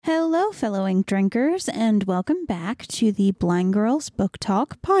Hello, fellow ink drinkers, and welcome back to the Blind Girls Book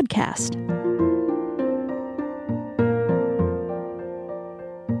Talk podcast.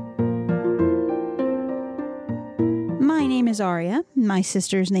 My name is Aria, my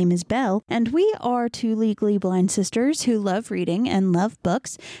sister's name is Belle, and we are two legally blind sisters who love reading and love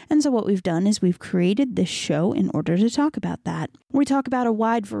books, and so what we've done is we've created this show in order to talk about that. We talk about a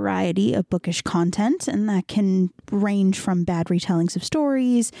wide variety of bookish content, and that can range from bad retellings of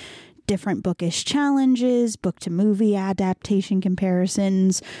stories, different bookish challenges, book-to-movie adaptation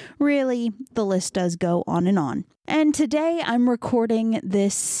comparisons. Really, the list does go on and on. And today I'm recording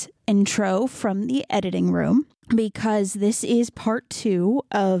this intro from the editing room because this is part 2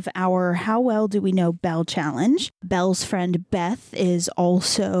 of our How Well Do We Know Belle challenge. Belle's friend Beth is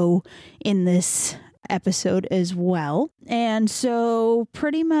also in this episode as well. And so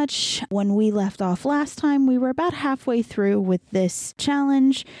pretty much when we left off last time, we were about halfway through with this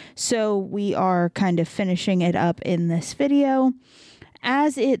challenge. So we are kind of finishing it up in this video.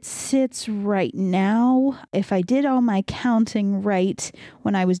 As it sits right now, if I did all my counting right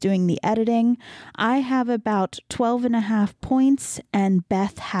when I was doing the editing, I have about 12.5 points and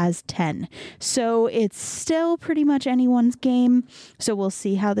Beth has 10. So it's still pretty much anyone's game. So we'll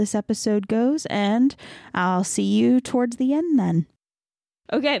see how this episode goes and I'll see you towards the end then.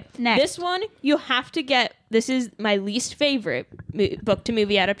 Okay, next. This one you have to get. This is my least favorite book to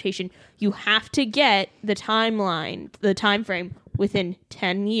movie adaptation. You have to get the timeline, the time frame within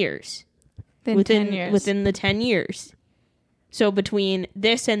 10 years. Within the 10 years. So between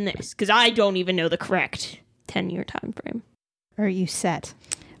this and this, because I don't even know the correct 10-year time frame. Are you set?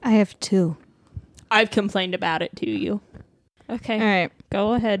 I have 2. I've complained about it to you. Okay. All right.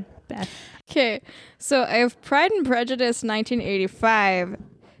 Go ahead, Beth. Okay. So I have Pride and Prejudice 1985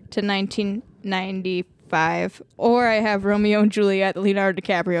 to 1995, or I have Romeo and Juliet, the Leonardo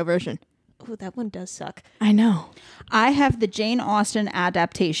DiCaprio version. Oh, that one does suck. I know. I have the Jane Austen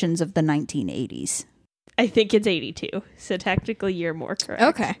adaptations of the 1980s. I think it's 82, so technically you're more correct.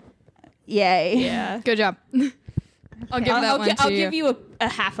 Okay. Yay. Yeah. Good job. I'll give that one to I'll you. give you a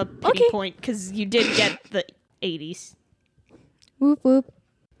half a pity point because you did get the 80s. Whoop, whoop.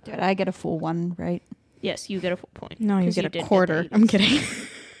 Did I get a full one, right? Yes, you get a full point. No, you 'cause get a did quarter. the I'm kidding.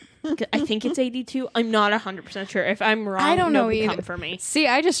 I think it's 82. I'm not 100% sure. If I'm wrong, I don't know nobody either. come for me. See,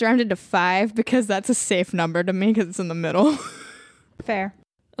 I just rounded to 5 because that's a safe number to me because it's in the middle. Fair.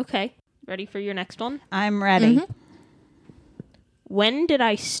 Okay. Ready for your next one? I'm ready. Mm-hmm. When did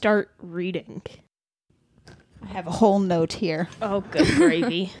I start reading? I have a whole note here. Oh, good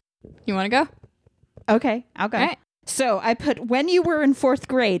gravy. You want to go? Okay, I'll go. All right. So I put when you were in 4th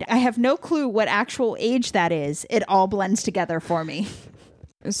grade. I have no clue what actual age that is. It all blends together for me.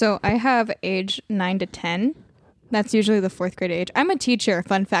 So I have age 9 to 10. That's usually the 4th grade age. I'm a teacher,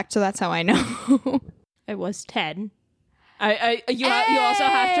 fun fact, so that's how I know. I was 10. You also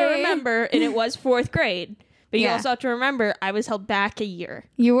have to remember, and it was 4th grade, but you Yeah. also have to remember I was held back a year.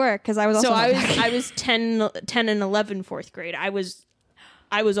 You were, because I was also So held back. I was 10 and 11 4th grade. I was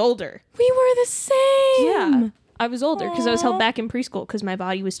older. We were the same. Yeah. I was older because I was held back in preschool because my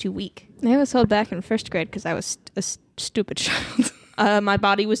body was too weak. I was held back in 1st grade because I was a stupid child. My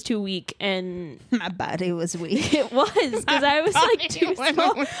body was too weak, and My body was weak. it was because I was like too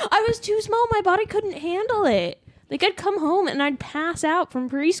small. I was too small. My body couldn't handle it. Like I'd come home and I'd pass out from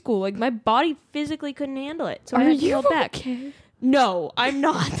preschool. Like my body physically couldn't handle it. So I had to be held back. Okay? No, I'm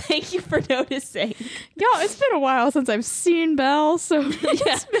not. Thank you for noticing. Yo, it's been a while since I've seen Belle, so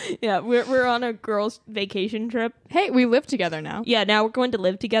Yeah. We're on a girls' vacation trip. hey, we live together now. Yeah, now we're going to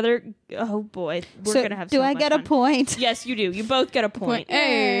live together. Oh boy, we're gonna have. Do so I much get fun. a point? Yes, you do. You both get a point.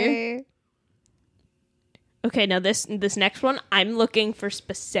 Hey. Okay, now this next one, I'm looking for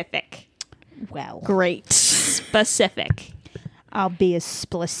specific. Well, Great. Specific. I'll be as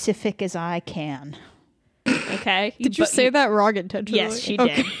specific as I can. Okay. Did you say that wrong intentionally? Yes, she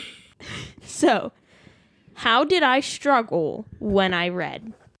Okay. did. So, how did I struggle when I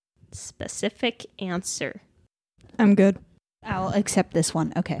read? Specific answer. I'm good. I'll accept this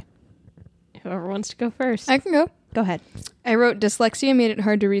one. Okay, Whoever wants to go first. I can go. go ahead. I wrote dyslexia made it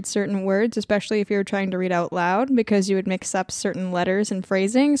hard to read certain words, especially if you were trying to read out loud, because you would mix up certain letters and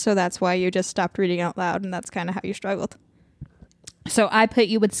phrasing. So that's why you just stopped reading out loud, and that's kind of how you struggled. So I put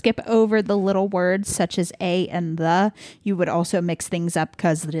you would skip over the little words such as a and the. You would also mix things up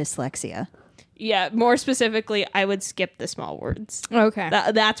because of the dyslexia. Yeah, more specifically, I would skip the small words. Okay.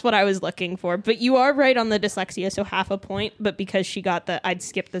 That's what I was looking for. But you are right on the dyslexia, so half a point. But because she got I'd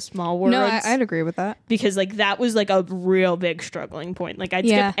skip the small words. No, I'd agree with that. Because like that was like a real big struggling point. Like I'd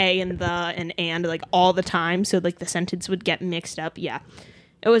Yeah. skip a and the and like all the time, so like the sentence would get mixed up. Yeah,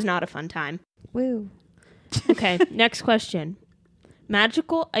 It was not a fun time. Woo. Okay, next question.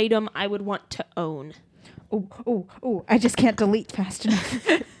 Magical item I would want to own. Oh, I just can't delete fast enough.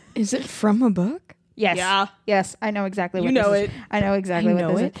 Is it from a book? Yes. Yeah. Yes, I know exactly what You know this it. is. I know exactly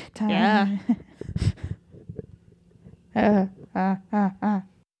what this is. Time. Yeah.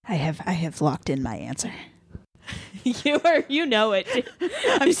 I have locked in my answer. You know it.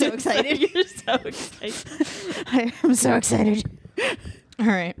 I'm so excited. You're so excited. I am so excited. All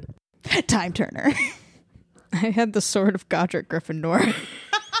right. Time Turner. I had the Sword of Godric Gryffindor.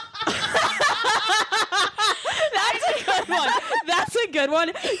 That's a good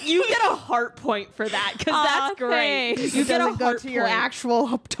one. You get a heart point for that because that's great. Thanks. You It get a doesn't go heart to your point.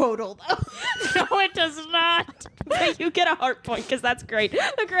 actual total, though. No, it does not. But you get a heart point because that's great.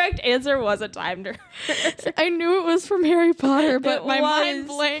 The correct answer was a time turner. I knew it was from Harry Potter, but It my mind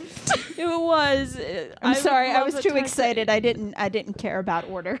was. blanked. It was. I'm sorry, I was love too a time excited. I didn't care about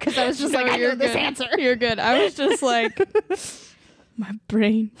order because I was just like, I know you're this good. answer. You're good. I was just like, my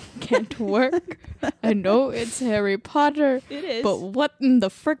brain can't work. I know it's Harry Potter. It is. But what in the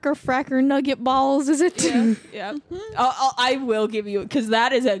fricker fracker nugget balls is it? Yeah. I will give you because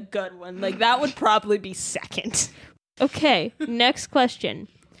that is a good one. Like that would probably be second. Okay, next question.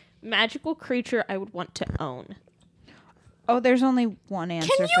 Magical creature I would want to own. Oh, there's only one answer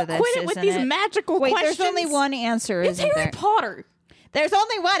Can for you this, quit it with isn't these it? magical Wait, questions? there's only one answer, It's isn't Harry there? Potter. There's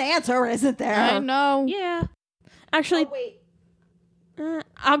only one answer, isn't there? I know. Yeah. Actually, wait.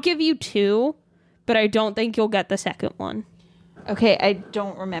 I'll give you two, but I don't think you'll get the second one. Okay, I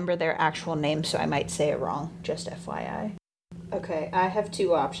don't remember their actual names, so I might say it wrong. Just FYI. Okay, I have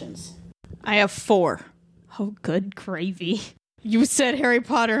two options. I have 4. Oh, good gravy. You said Harry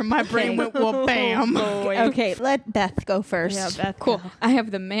Potter, and my brain went, well, bam. Okay, let Beth go first. Yeah, Beth. Cool. go. I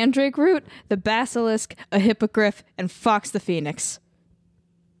have the Mandrake Root, the Basilisk, a Hippogriff, and Fox the Phoenix.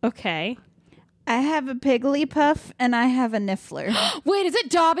 Okay. I have a Pigglypuff and I have a Niffler. Wait, is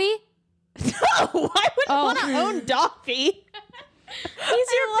it Dobby? I wouldn't want to own Dobby. He's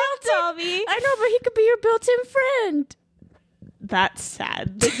your built-in Dobby. I know, but he could be your built-in friend. That's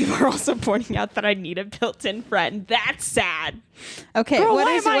sad that you are also pointing out that I need a built-in friend. That's sad. Okay, Girl, why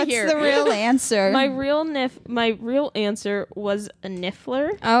what's am I here? the real answer? My real answer was a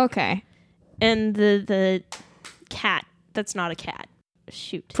Niffler, Oh, okay. and the cat. That's not a cat.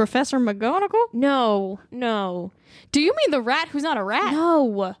 Shoot. Professor McGonagall? No. Do you mean the rat who's not a rat?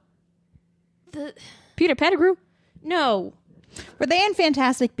 No. Peter Pettigrew? No. Were they in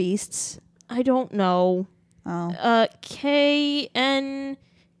Fantastic Beasts? I don't know. Oh.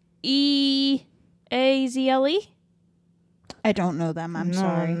 Knezle? I don't know them. I'm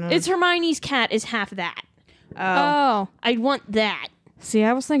sorry. It's Hermione's cat is half that. Oh. I'd want that. See,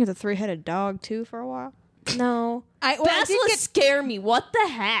 I was thinking it's a 3-headed dog, too, for a while. No. I did Basilisk get scare me. What the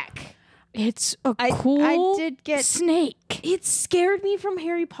heck? It's a I cool did get snake. It scared me from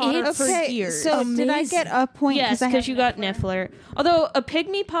Harry Potter for years. So did I get a point? Yes, I because had you got Niffler. Although a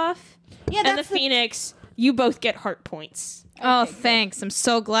Pygmy Puff Yeah, and the that's the- Phoenix, you both get heart points. Oh, thanks. I'm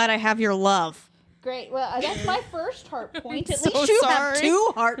so glad I have your love. Great. Well, that's my first heart point. At So least you have sorry.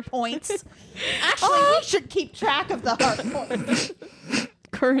 2 heart points. Actually, we should keep track of the heart points.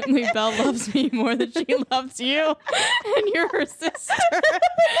 Currently, Belle loves me more than she loves you. And you're her sister.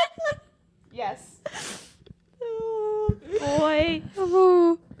 Yes. Oh, boy.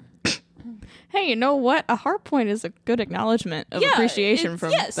 Ooh. Hey, you know what? A heart point is a good acknowledgement of appreciation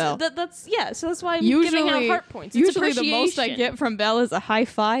from Belle. So that's why I'm giving out heart points. It's Usually the most I appreciation. get from Belle is a high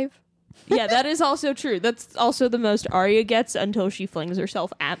five. Yeah, that is also true. That's also the most Arya gets until she flings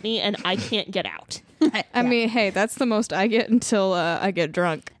herself at me and I can't get out. I mean, hey, that's the most I get until I get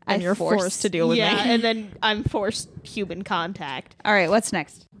drunk and you're forced to deal with me. and then I'm forced human contact. All right, what's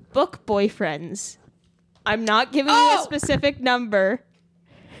next? Book boyfriends. I'm not giving you a specific number.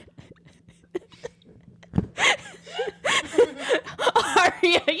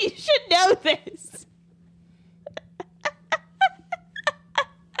 Arya, you should know this.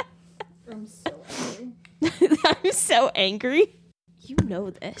 I'm so angry. I'm so angry. You know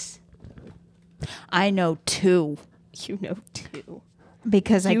this. I know 2 You know too.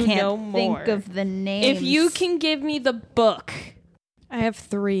 because I You know can't more. think of the names. If you can give me the book. I have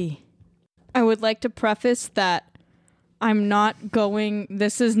 3. I would like to preface that I'm not going,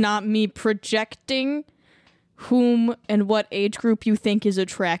 this is not me projecting whom and what age group you think is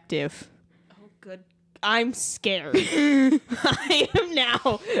attractive. Oh, good. I'm scared. I am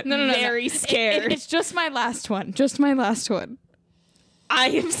now very scared. It's just my last one. Just my last one. I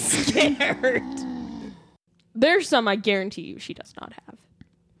am scared. There's some I guarantee you she does not have.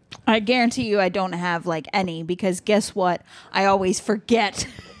 I guarantee you I don't have like any because guess what? I always forget.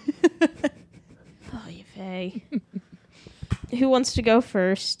 Oh, you Faye. Who wants to go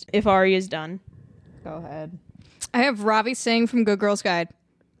first if Arya's done? Go ahead. I have Ravi Singh from Good Girls Guide.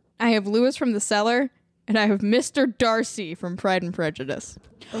 I have Lewis from The Cellar. And I have Mr. Darcy from Pride and Prejudice.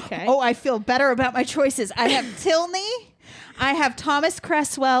 Okay. Oh, I feel better about my choices. I have Tilney, I have Thomas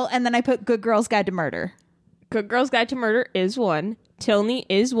Cresswell, and then I put Good Girls Guide to Murder. Good Girls Guide to Murder is one. Tilney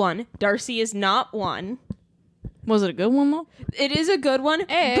is one. Darcy is not one. Was it a good one, though? It is a good one,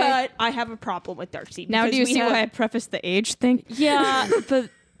 Hey. but I have a problem with Darcy. Now do you see why I prefaced the age thing? Yeah,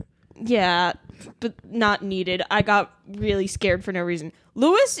 but not needed. I got really scared for no reason.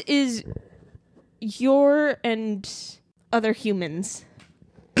 Lewis is your and other humans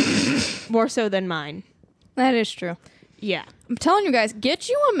more so than mine. That is true. Yeah. I'm telling you guys, get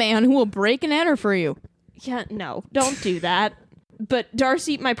you a man who will break and enter for you. Yeah, no, don't do that. But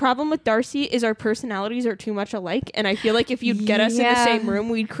Darcy, my problem with Darcy is our personalities are too much alike, and I feel like if you'd get us in the same room,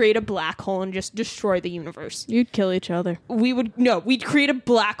 we'd create a black hole and just destroy the universe. You'd kill each other. We'd create a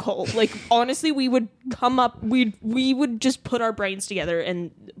black hole. Like, honestly, we would come up, we would just put our brains together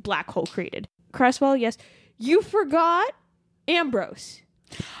and black hole created. Cresswell, yes. You forgot Ambrose.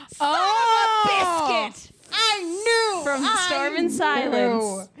 Oh! Biscuit! I knew! From Storm and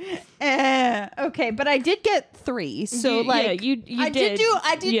Silence. Okay, but I did get 3, so you did. I did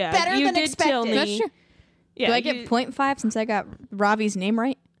better you than did expected. tell me. That's true. Yeah, Do I get 0.5 since I got Ravi's name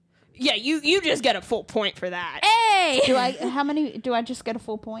right? Yeah, you just get a full point for that. Hey! Do I just get a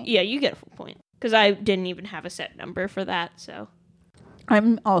full point? Yeah, you get a full point. Because I didn't even have a set number for that, so.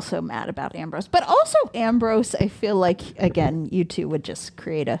 I'm also mad about Ambrose. But also Ambrose, I feel like, again, you two would just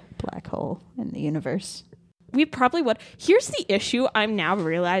create a black hole in the universe. We probably would. Here's the issue I'm now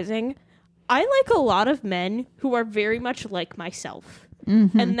realizing. I like a lot of men who are very much like myself.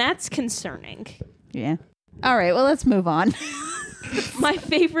 Mm-hmm. And that's concerning. Yeah. All right, well, let's move on. My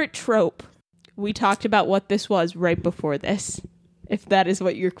favorite trope. We talked about what this was right before this. If that is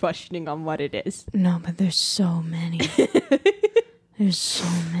what you're questioning on what it is. No, but there's so many. There's so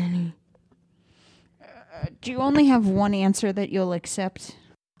many. Do you only have one answer that you'll accept?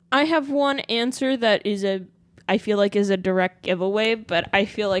 I have one answer that I feel like is a direct giveaway, but I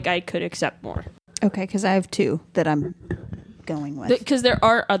feel like I could accept more. Okay, because I have 2 that I'm going with. Because there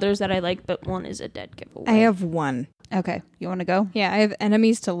are others that I like, but one is a dead giveaway. I have 1. Okay, you want to go? Yeah, I have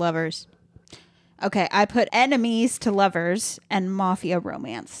enemies to lovers. Okay, I put enemies to lovers and mafia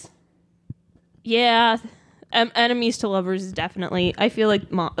romance. Yeah, enemies to lovers is definitely. I feel like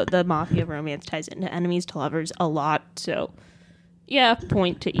the mafia romance ties into enemies to lovers a lot. So, yeah,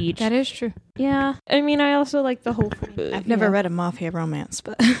 point to each. That is true. Yeah, I mean, I also like the whole. I've never read a mafia romance,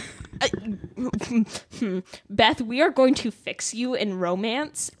 but Beth, we are going to fix you in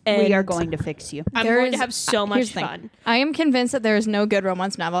romance. And we are going to fix you. I'm going to have so much fun. I am convinced that there is no good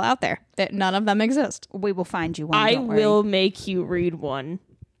romance novel out there. That none of them exist. We will find you one. I don't will worry. make you read one.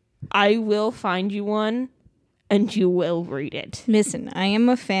 I will find you one, and you will read it. Listen, I am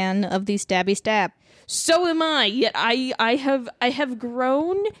a fan of the stabby stab. So am I. Yet I have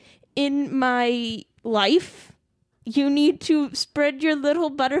grown in my life. You need to spread your little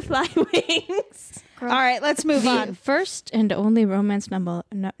butterfly wings. All right, let's move The on. first and only romance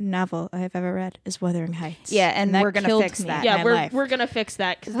novel I have ever read is Wuthering Heights. Yeah, and that we're going to killed fix me. that. Yeah, my we're life. gonna fix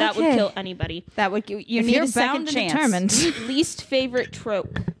that because that would Okay. kill anybody. That would you If need you're a second bound and chance. determined. Least favorite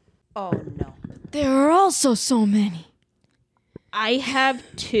trope. Oh no. There are also so many. I have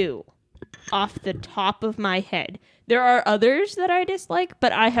 2 off the top of my head. There are others that I dislike,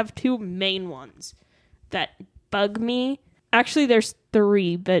 but I have 2 main ones that bug me. Actually, there's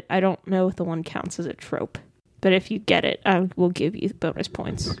 3, but I don't know if the one counts as a trope. But if you get it, I will give you bonus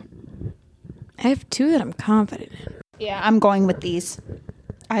points. I have 2 that I'm confident in. Yeah, I'm going with these.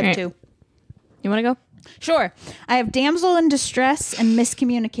 I have All right. 2. You want to go? Sure. I have damsel in distress and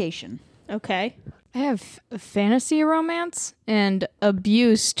miscommunication. Okay. I have fantasy romance and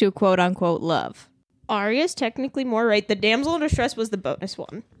abuse to quote unquote love. Arya's technically more right. The damsel in distress was the bonus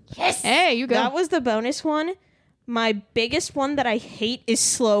one. Yes. Hey, you go. That was the bonus one. My biggest one that I hate is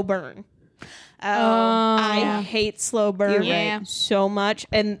slow burn. I hate slow burn You're right. so much.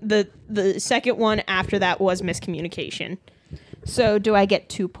 And the second one after that was miscommunication. So do I get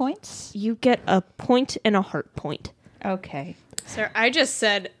 2 points? You get a point and a heart point. Okay. Sir, I just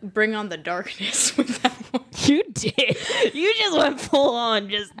said bring on the darkness with that one. You did. You just went full on.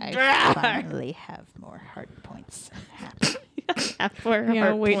 Just I finally have more heart points.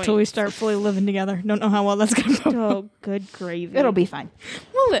 Yeah, wait till we start fully living together. Don't know how well that's going to go. Oh, good gravy. It'll be fine.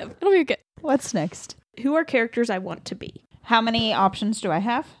 We'll live. It'll be good. What's next? Who are characters I want to be? How many options do I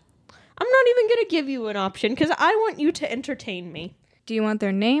have? I'm not even going to give you an option because I want you to entertain me. Do you want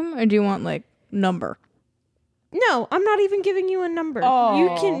their name or do you want like number? No, I'm not even giving you a number.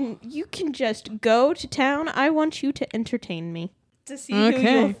 Oh. You can just go to town. I want you to entertain me to see who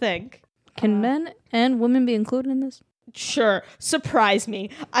you'll think. Can men and women be included in this? Sure. Surprise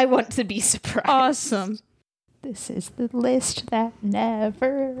me. I want to be surprised. Awesome. This is the list that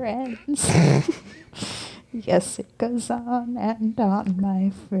never ends. Yes, it goes on and on, my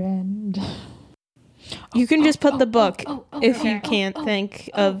friend. You can just put the book if you can't think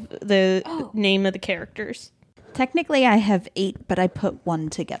of the name of the characters. Technically, I have 8, but I put 1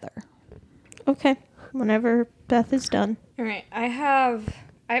 together. Okay. Whenever Beth is done. All right. I have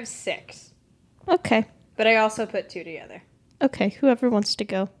 6, Okay. but I also put 2 together. Okay. Whoever wants to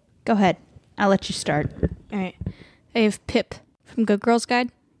go. Go ahead. I'll let you start. All right. I have Pip from Good Girls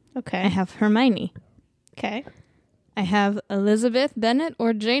Guide. Okay. I have Hermione. Okay. I have Elizabeth Bennet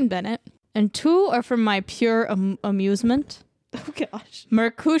or Jane Bennet. And 2 are from my pure amusement. Oh, gosh.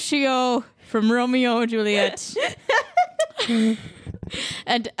 Mercutio from Romeo and Juliet.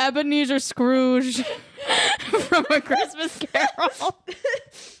 And Ebenezer Scrooge from A Christmas Carol.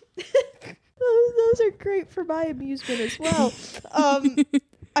 Those are great for my amusement as well.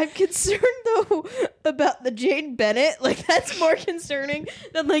 I'm concerned, though, about the Jane Bennett. Like, that's more concerning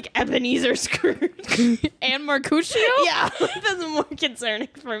than, like, Ebenezer Scrooge. And Mercutio? Yeah, that's more concerning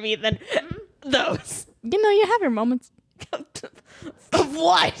for me than those. You know, you have your moments. Of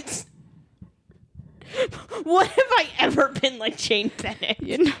what? What have I ever been like Jane Bennett?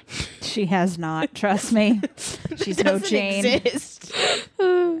 You know. She has not. Trust me. She's no Doesn't Jane. exist.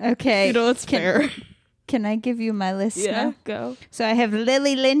 Okay. You know, it's fair. Can I give you my list now? Go. So I have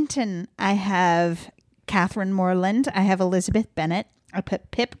Lily Linton. I have Catherine Morland. I have Elizabeth Bennet. I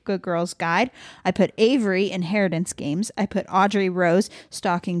put Pip, Good Girls Guide. I put Avery, Inheritance Games. I put Audrey Rose,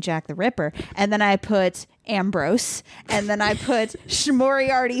 Stalking Jack the Ripper. And then I put Ambrose. And then I put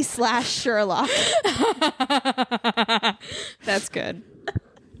Moriarty / Sherlock. That's good.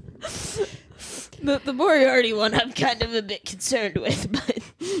 The Moriarty one I'm kind of a bit concerned with, but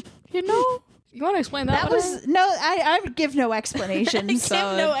You know, you want to explain that? That was no. I would give no explanations. give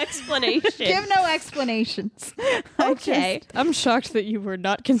no explanation. Give no explanations. Okay. I'm shocked that you were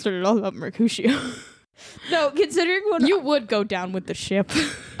not concerned at all about Mercutio. No, considering what You would go down with the ship.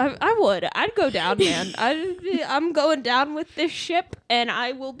 I would. I'd go down, man. I'm going down with this ship, and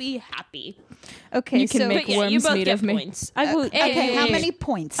I will be happy. Okay, You can so make But yeah, you worms both meat get of me. points. I will. okay, how many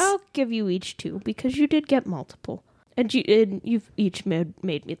points? I'll give you each 2 because you did get multiple, and you've each made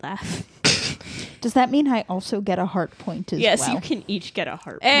me laugh. Does that mean I also get a heart point as Yes, well? you can each get a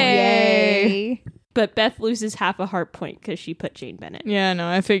heart point. Yay! But Beth loses half a heart point because she put Jane Bennett. Yeah, no,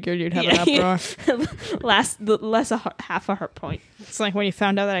 I figured you'd have an uproar. Half a heart point. It's like when you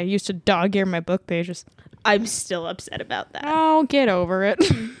found out that I used to dog ear my book pages. I'm still upset about that. Oh, get over it.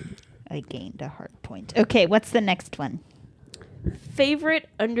 I gained a heart point. Okay, what's the next one? Favorite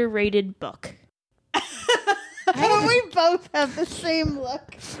underrated book? We both have the same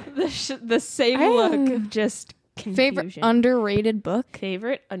look. The same look of just confusion. Favorite underrated book?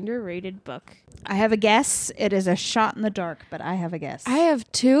 Favorite underrated book. I have a guess. It is a shot in the dark, but I have a guess. I have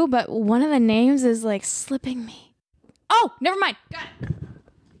 2, but one of the names is like slipping me. Oh, never mind. Got it.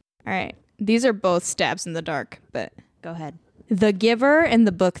 All right. These are both stabs in the dark, but Go ahead. The Giver and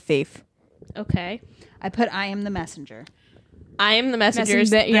The Book Thief. Okay. I put I Am the Messenger. I Am the Messenger.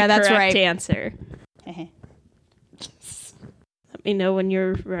 Yeah, that's correct right. Answer. Let me know when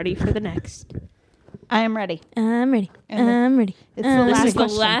you're ready for the next. I am ready. I'm ready. And I'm ready. It's the This last is the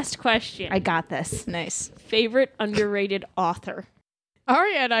question. last question. I got this. Nice. Favorite underrated author.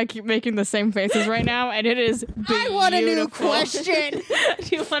 Aria and I keep making the same faces right now, and it is beautiful. I want a new question.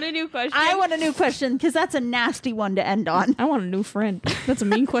 Do you want a new question? I want a new question because that's a nasty one to end on. I want a new friend. That's a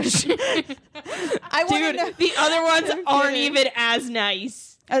mean question. I want to Dude, know. the other ones aren't kidding. even as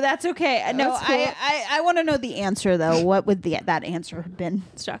nice. Oh, that's okay. No, That's cool. I want to know the answer though. What would that answer have been?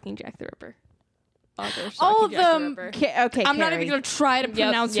 Stalking Jack the Ripper. Author, All Stalking of Jack the them. Ripper. Okay, I'm not Carrie. even going to try to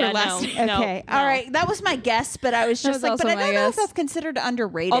pronounce her last name. Okay, No, all no. right. That was my guess, but I was That just was like, but also I my don't know if guess. that's considered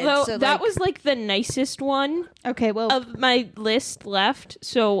underrated. Although so, that like, was like the nicest one okay. Well, of my list left.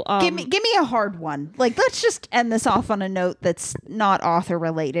 So give me a hard one. Like, let's just end this off on a note that's not author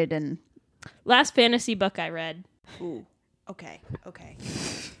related. And last fantasy book I read. ooh, okay.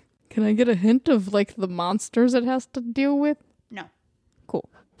 Can I get a hint of like the monsters it has to deal with? No. Cool.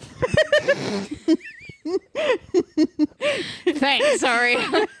 Thanks, sorry.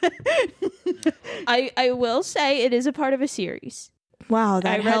 I will say it is a part of a series. Wow,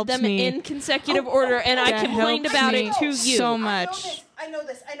 that I read helps them me in consecutive order, and I That complained helps about me it to you. so much. I know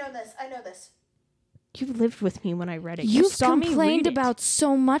this. You lived with me when I read it. You've saw me complained read it. about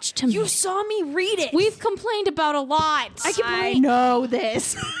so much to me. You saw me read it. We've complained about a lot. I know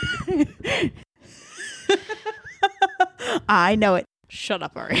this. I know it. Shut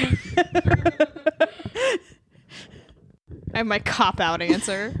up, Ari. I have my cop-out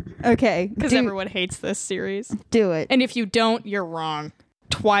answer. Okay. Because everyone hates this series. Do it. And if you don't, you're wrong.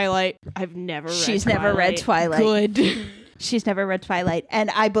 Twilight. I've never read She's Twilight. never read Twilight. Good. She's never read Twilight. And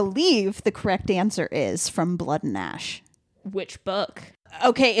I believe the correct answer is From Blood and Ash. Which book?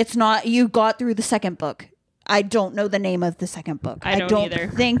 Okay, it's not. You got through the second book. I don't know the name of the second book. I don't either.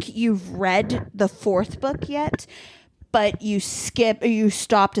 think you've read the fourth book yet, but you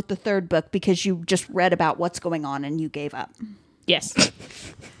stopped at the third book because you just read about what's going on and you gave up. Yes.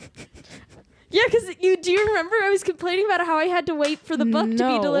 Yeah, because do you remember I was complaining about how I had to wait for the book to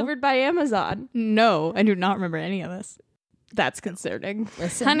be delivered by Amazon? No, I do not remember any of this. That's concerning.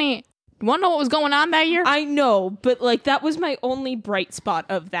 Listen. Honey, you want to know what was going on that year? I know, but like that was my only bright spot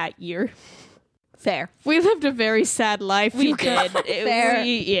of that year. Fair. We lived a very sad life. We did. Fair.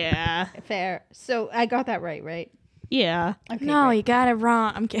 Yeah. Fair. So I got that right? Yeah. Okay, No, great. you got it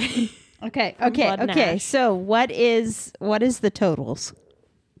wrong. I'm kidding. Okay. Blood and Ash. So what is the totals?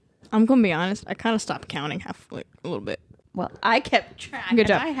 I'm going to be honest. I kind of stopped counting a little bit. Well, I kept track. Good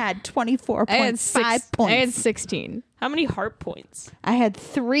job. I had 24.5 I had points. I had 16. How many heart points? I had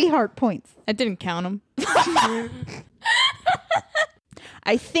 3 heart points. I didn't count them.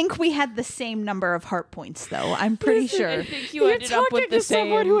 I think we had the same number of heart points, though. I'm pretty I sure. think you ended up with the same.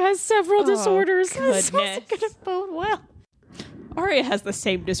 someone who has several disorders. goodness. This isn't going to bode well. Arya has the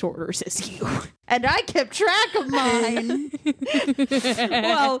same disorders as you. And I kept track of mine.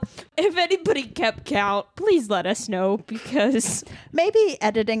 Well, if anybody kept count, please let us know because Maybe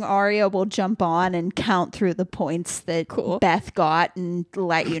editing Aria will jump on and count through the points that Beth got and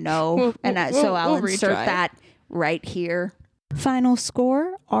let you know. So I'll insert retry. that right here. Final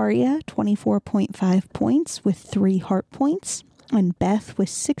score, Aria 24.5 points with 3 heart points, and Beth with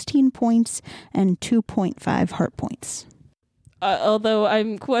 16 points and 2.5 heart points. although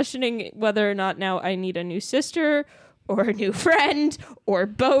I'm questioning whether or not now I need a new sister or a new friend or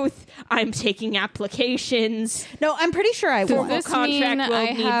both. I'm taking applications. No, I'm pretty sure I won. this Contract mean will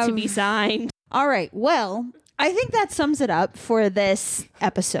I need to be signed. All right. Well, I think that sums it up for this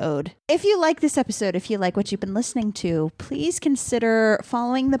episode. If you like this episode, if you like what you've been listening to, please consider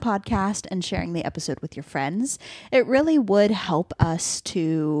following the podcast and sharing the episode with your friends. It really would help us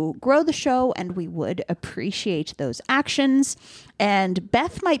to grow the show, and we would appreciate those actions. And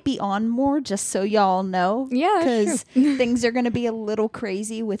Beth might be on more, just so y'all know. Yeah, because things are going to be a little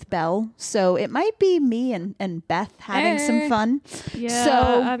crazy with Belle. So it might be me and Beth having some fun. Yeah,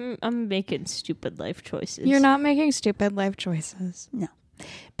 So I'm making stupid life choices. You're not making stupid life choices. no.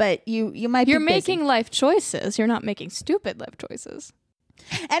 But you might You're be busy. making life choices. You're not making stupid life choices.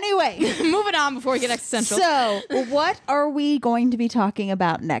 Anyway, Moving on before we get existential. so what are we going to be talking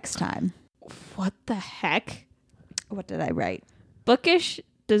about next time? What the heck? What did I write? Bookish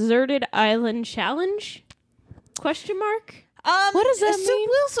Deserted Island Challenge? Question mark? What does that mean?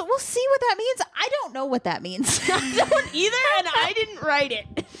 We'll see what that means. I don't know what that means. I don't either, and I didn't write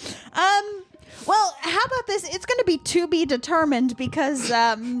it. Well, how about this? It's going to be determined because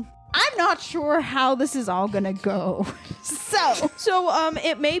I'm not sure how this is all going to go. So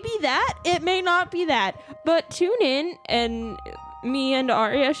It may be that, it may not be that, but tune in, and me and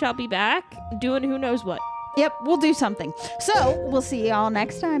Arya shall be back doing who knows what. yep, we'll do something. So we'll see y'all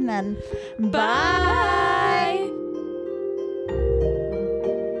next time then. Bye.